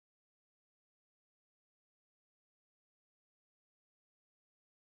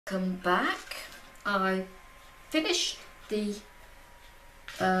welcome back. I finished the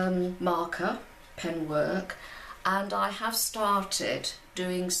marker pen work and I have started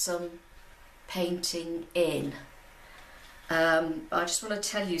doing some painting in. I just want to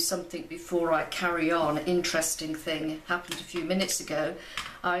tell you something before I carry on. An interesting thing happened a few minutes ago.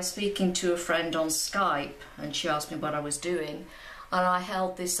 I was speaking to a friend on Skype and she asked me what I was doing, and I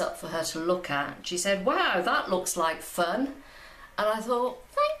held this up for her to look at. She said, "Wow, that looks like fun." And I thought,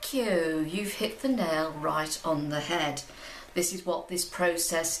 thank you, you've hit the nail right on the head. This is what this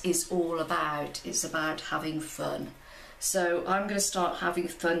process is all about. It's about having fun. So I'm going to start having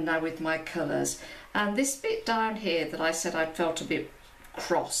fun now with my colours. And this bit down here that I said I felt a bit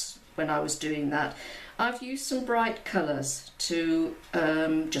cross when I was doing that, I've used some bright colours to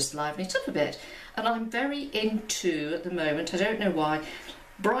just liven it up a bit. And I'm very into, at the moment, I don't know why,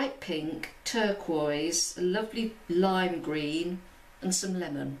 bright pink, turquoise, a lovely lime green and some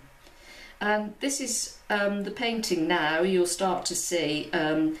lemon. And this is the painting now. You'll start to see,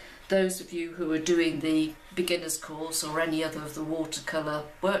 those of you who are doing the beginner's course or any other of the watercolour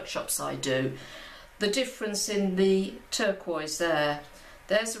workshops I do, the difference in the turquoise there.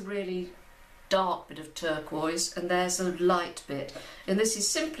 There's a really dark bit of turquoise and there's a light bit, and this is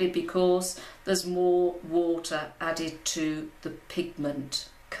simply because there's more water added to the pigment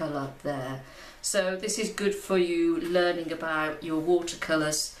colour there. So this is good for you learning about your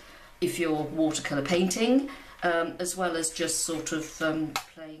watercolours if you're watercolour painting, as well as just sort of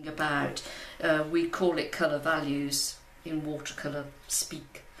playing about. We call it colour values in watercolour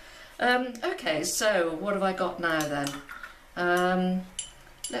speak. Okay, so what have I got now then?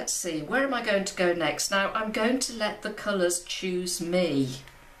 Let's see, where am I going to go next? Now I'm going to let the colours choose me.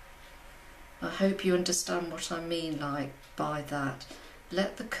 I hope you understand what I mean by that.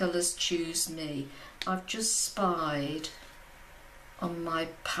 Let the colours choose me. I've just spied on my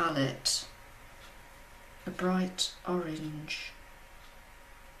palette a bright orange,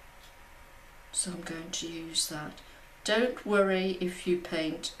 so I'm going to use that. Don't worry if you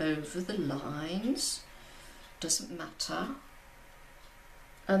paint over the lines, doesn't matter.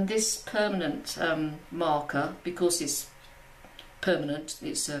 And this permanent marker, because it's permanent,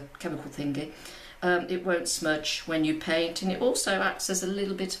 it's a chemical thingy, it won't smudge when you paint, and it also acts as a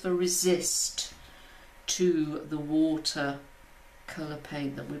little bit of a resist to the water colour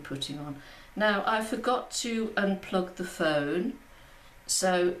paint that we're putting on. Now I forgot to unplug the phone,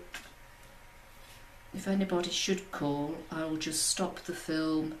 so if anybody should call, I will just stop the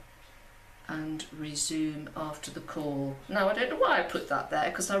film and resume after the call. Now I don't know why I put that there,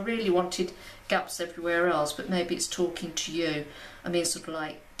 because I really wanted gaps everywhere else, but maybe it's talking to you. I mean, sort of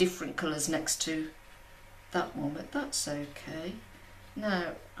like different colours next to that one, but that's okay.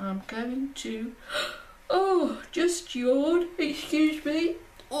 Now I'm going to, oh, just yawn, excuse me.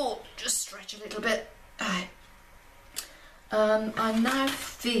 Oh, just stretch a little bit. I now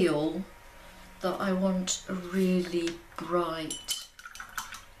feel that I want a really bright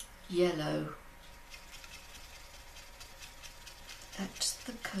yellow. Let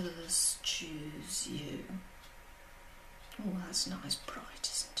the colours choose you. Oh, that's nice bright,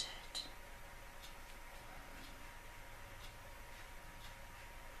 isn't it?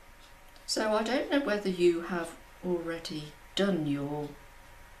 So I don't know whether you have already done your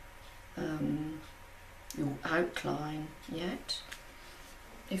outline yet.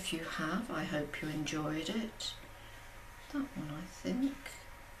 If you have, I hope you enjoyed it. That one, I think.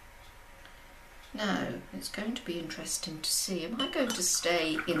 Now, it's going to be interesting to see, am I going to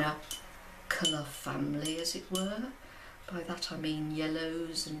stay in a colour family, as it were? By that I mean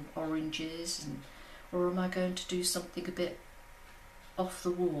yellows and oranges, or am I going to do something a bit off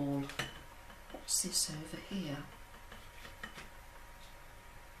the wall? What's this over here?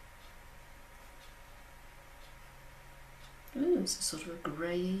 Ooh, it's a sort of a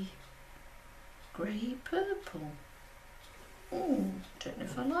grey purple. Oh, don't know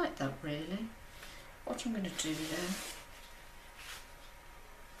if I like that really. What I'm going to do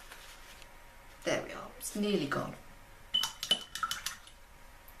there we are, it's nearly gone.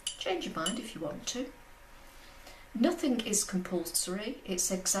 Change your mind if you want to. Nothing is compulsory,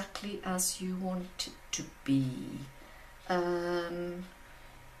 it's exactly as you want it to be.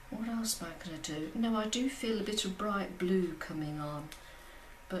 What else am I going to do? No, I do feel a bit of bright blue coming on,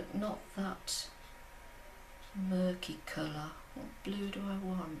 but not that murky colour. What blue do I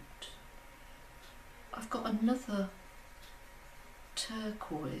want? I've got another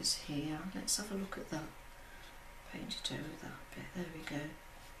turquoise here. Let's have a look at that. Paint it over that bit. There we go.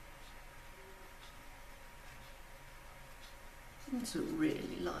 It's a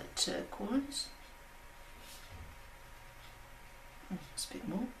really light turquoise. That's a bit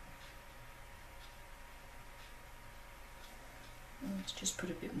more. Let's just put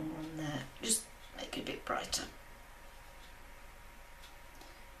a bit more on there, just make it a bit brighter.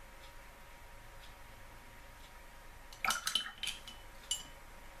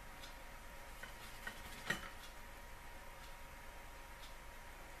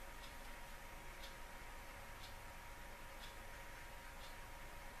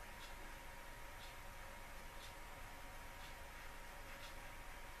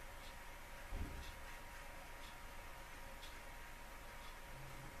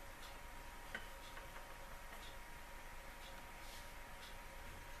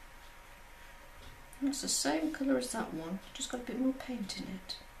 It's the same colour as that one, just got a bit more paint in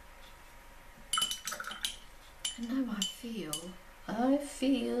it. And now I feel a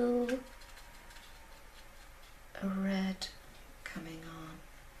red coming on.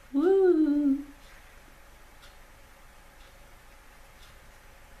 Woo!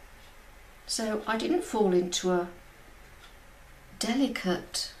 So I didn't fall into a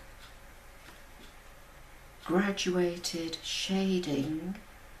delicate graduated shading,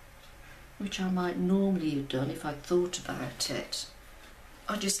 which I might normally have done if I'd thought about it.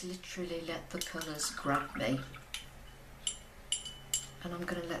 I just literally let the colours grab me. And I'm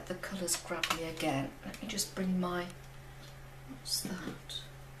going to let the colours grab me again. Let me just bring my... what's that?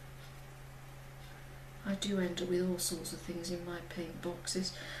 I do end up with all sorts of things in my paint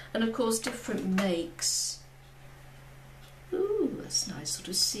boxes. And of course different makes. Ooh, that's nice sort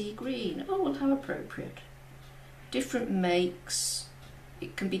of sea green. Oh, well, how appropriate. Different makes.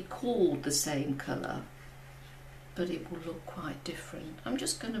 It can be called the same colour, but it will look quite different. I'm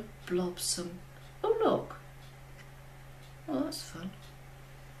just going to blob some... oh, look! Oh, that's fun.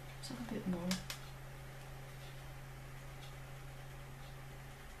 Let's have a bit more.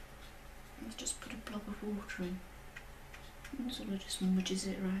 Let's just put a blob of water in. And sort of just mudges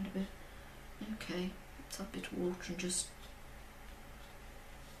it around a bit. Okay, let's have a bit of water and just...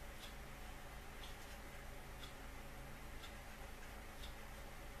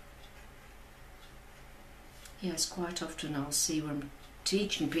 yes, quite often I'll see when I'm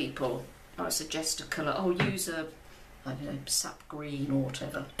teaching people, I suggest a colour, oh, use a, I don't know, sap green or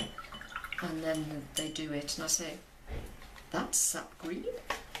whatever, and then they do it and I say, that's sap green,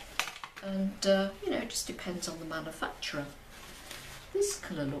 and you know, it just depends on the manufacturer. This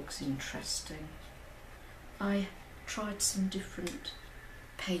colour looks interesting. I tried some different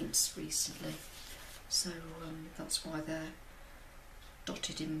paints recently, so that's why they're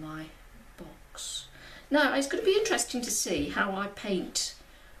dotted in my box. Now, it's going to be interesting to see how I paint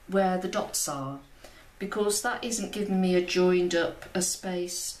where the dots are, because that isn't giving me a joined up a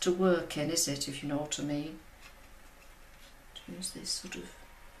space to work in, is it, if you know what I mean? To use this sort of,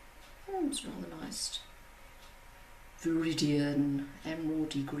 oh, it's rather nice, Viridian,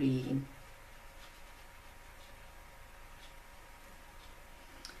 emeraldy green.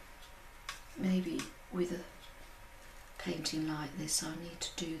 Maybe with a painting like this I need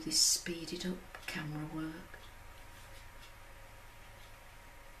to do this speeded up camera work,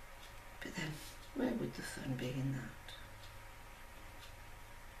 but then where would the fun be in that?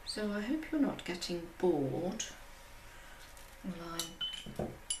 So I hope you're not getting bored while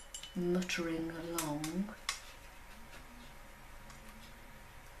I'm muttering along.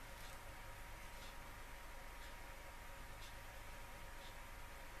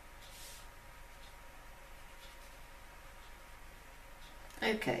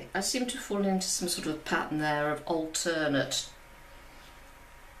 Okay, I seem to fall into some sort of pattern there of alternate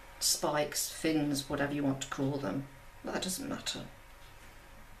spikes, fins, whatever you want to call them. But that doesn't matter.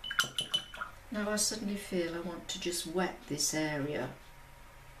 Now I suddenly feel I want to just wet this area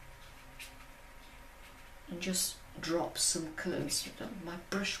and just drop some colours. My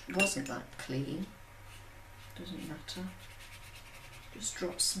brush wasn't that clean, doesn't matter. Just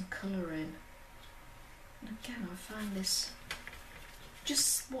drop some colour in. And again, I find this,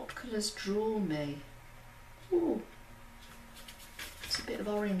 just what colours draw me. Ooh, it's a bit of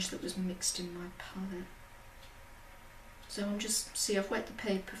orange that was mixed in my palette. So I'm just, see, I've wet the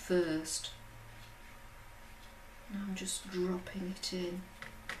paper first. Now I'm just dropping it in.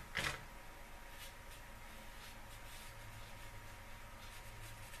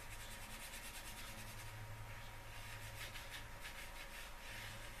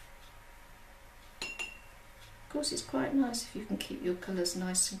 Of course, it's quite nice if you can keep your colours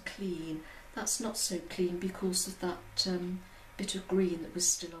nice and clean. That's not so clean because of that bit of green that was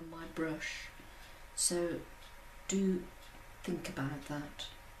still on my brush. So do think about that.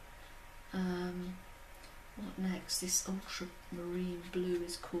 What next? This ultramarine blue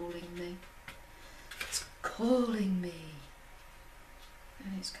is calling me. It's calling me.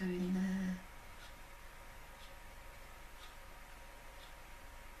 And it's going there.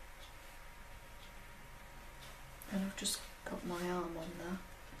 And I've just got my arm on there.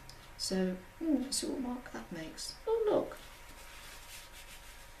 So, let's see what mark that makes. Oh look!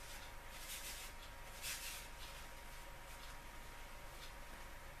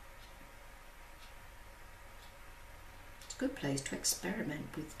 It's a good place to experiment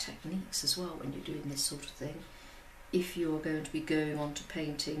with techniques as well when you're doing this sort of thing. If you're going to be going on to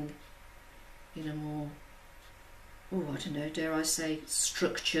painting in a more, oh I don't know, dare I say,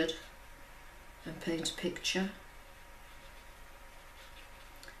 structured and paint a picture.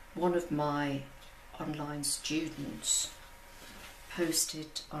 One of my online students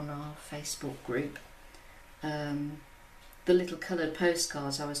posted on our Facebook group the little coloured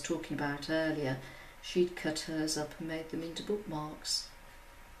postcards I was talking about earlier. She'd cut hers up and made them into bookmarks,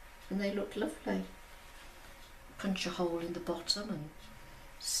 and they looked lovely. Punch a hole in the bottom and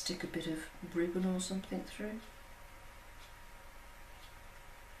stick a bit of ribbon or something through.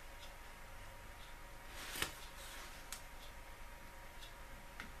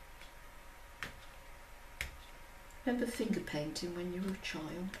 Remember finger painting when you were a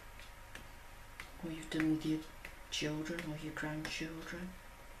child? Or you've done with your children or your grandchildren?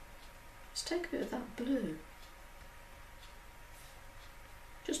 Just take a bit of that blue.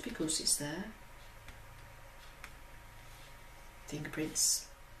 Just because it's there. Fingerprints.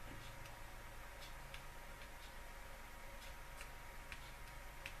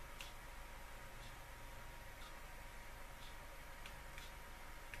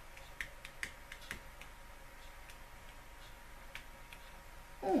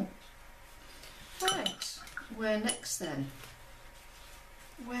 Right, where next then?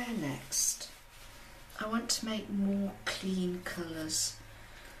 Where next? I want to make more clean colours.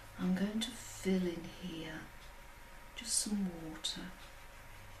 I'm going to fill in here just some water.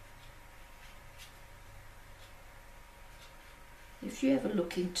 If you ever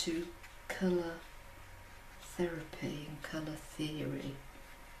look into colour therapy and colour theory,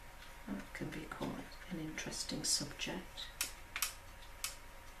 that can be quite an interesting subject.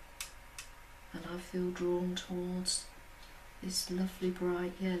 And I feel drawn towards this lovely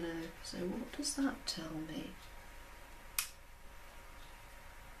bright yellow. So what does that tell me?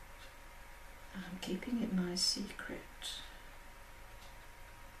 I'm keeping it my secret.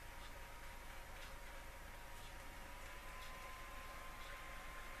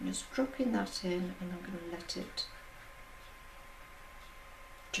 I'm just dropping that in, and I'm going to let it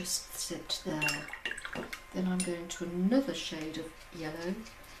just sit there. Then I'm going to another shade of yellow,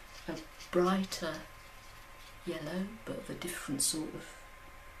 a brighter yellow but of a different sort of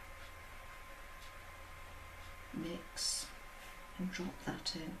mix, and drop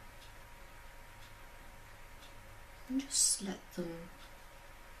that in and just let them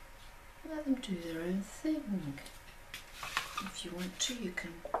do their own thing. If you want to, you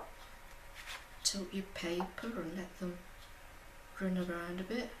can tilt your paper and let them run around a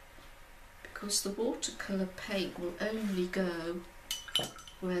bit, because the watercolour paint will only go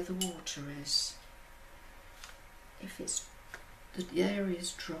where the water is. If the area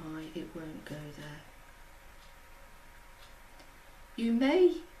is dry, it won't go there. You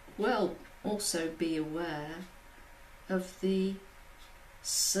may well also be aware of the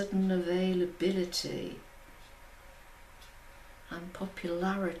sudden availability and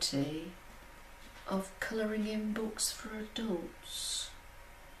popularity of colouring in books for adults,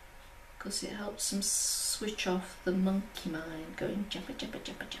 because it helps them switch off the monkey mind going jabba jabba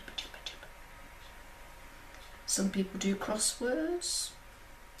jabba jabba jabba jabba. Some people do crosswords,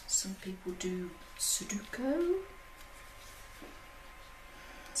 some people do Sudoku,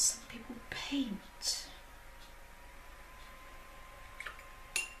 some people paint.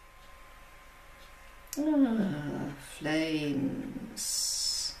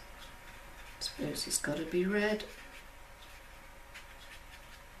 Flames. Suppose it's got to be red.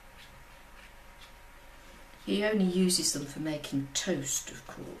 He only uses them for making toast, of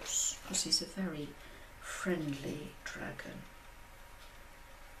course, because he's a very friendly dragon.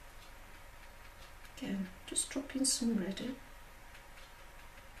 Again, just drop in some red in,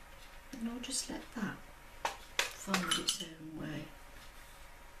 and I'll just let that find its own way.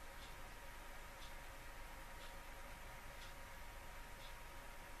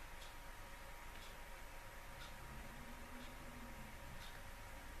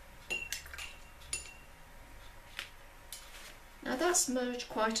 Now that's merged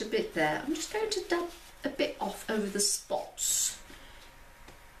quite a bit there. I'm just going to dab a bit off over the spots.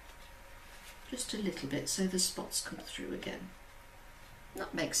 Just a little bit so the spots come through again.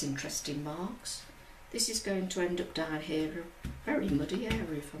 That makes interesting marks. This is going to end up down here, a very muddy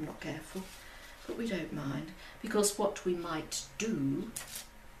area if I'm not careful. But we don't mind, because what we might do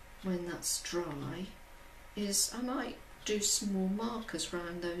when that's dry is I might do some more markers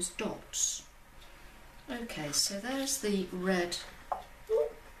around those dots. Okay, so there's the red.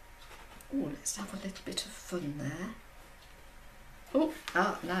 Oh, let's have a little bit of fun there. Oh,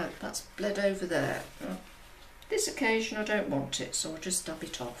 no, that's bled over there. This occasion I don't want it, so I'll just dab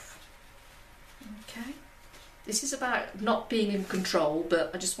it off. Okay. This is about not being in control,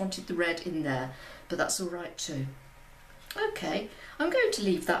 but I just wanted the red in there, but that's all right too. Okay, I'm going to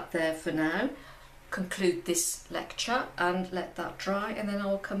leave that there for now, conclude this lecture and let that dry, and then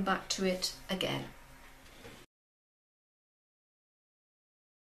I'll come back to it again.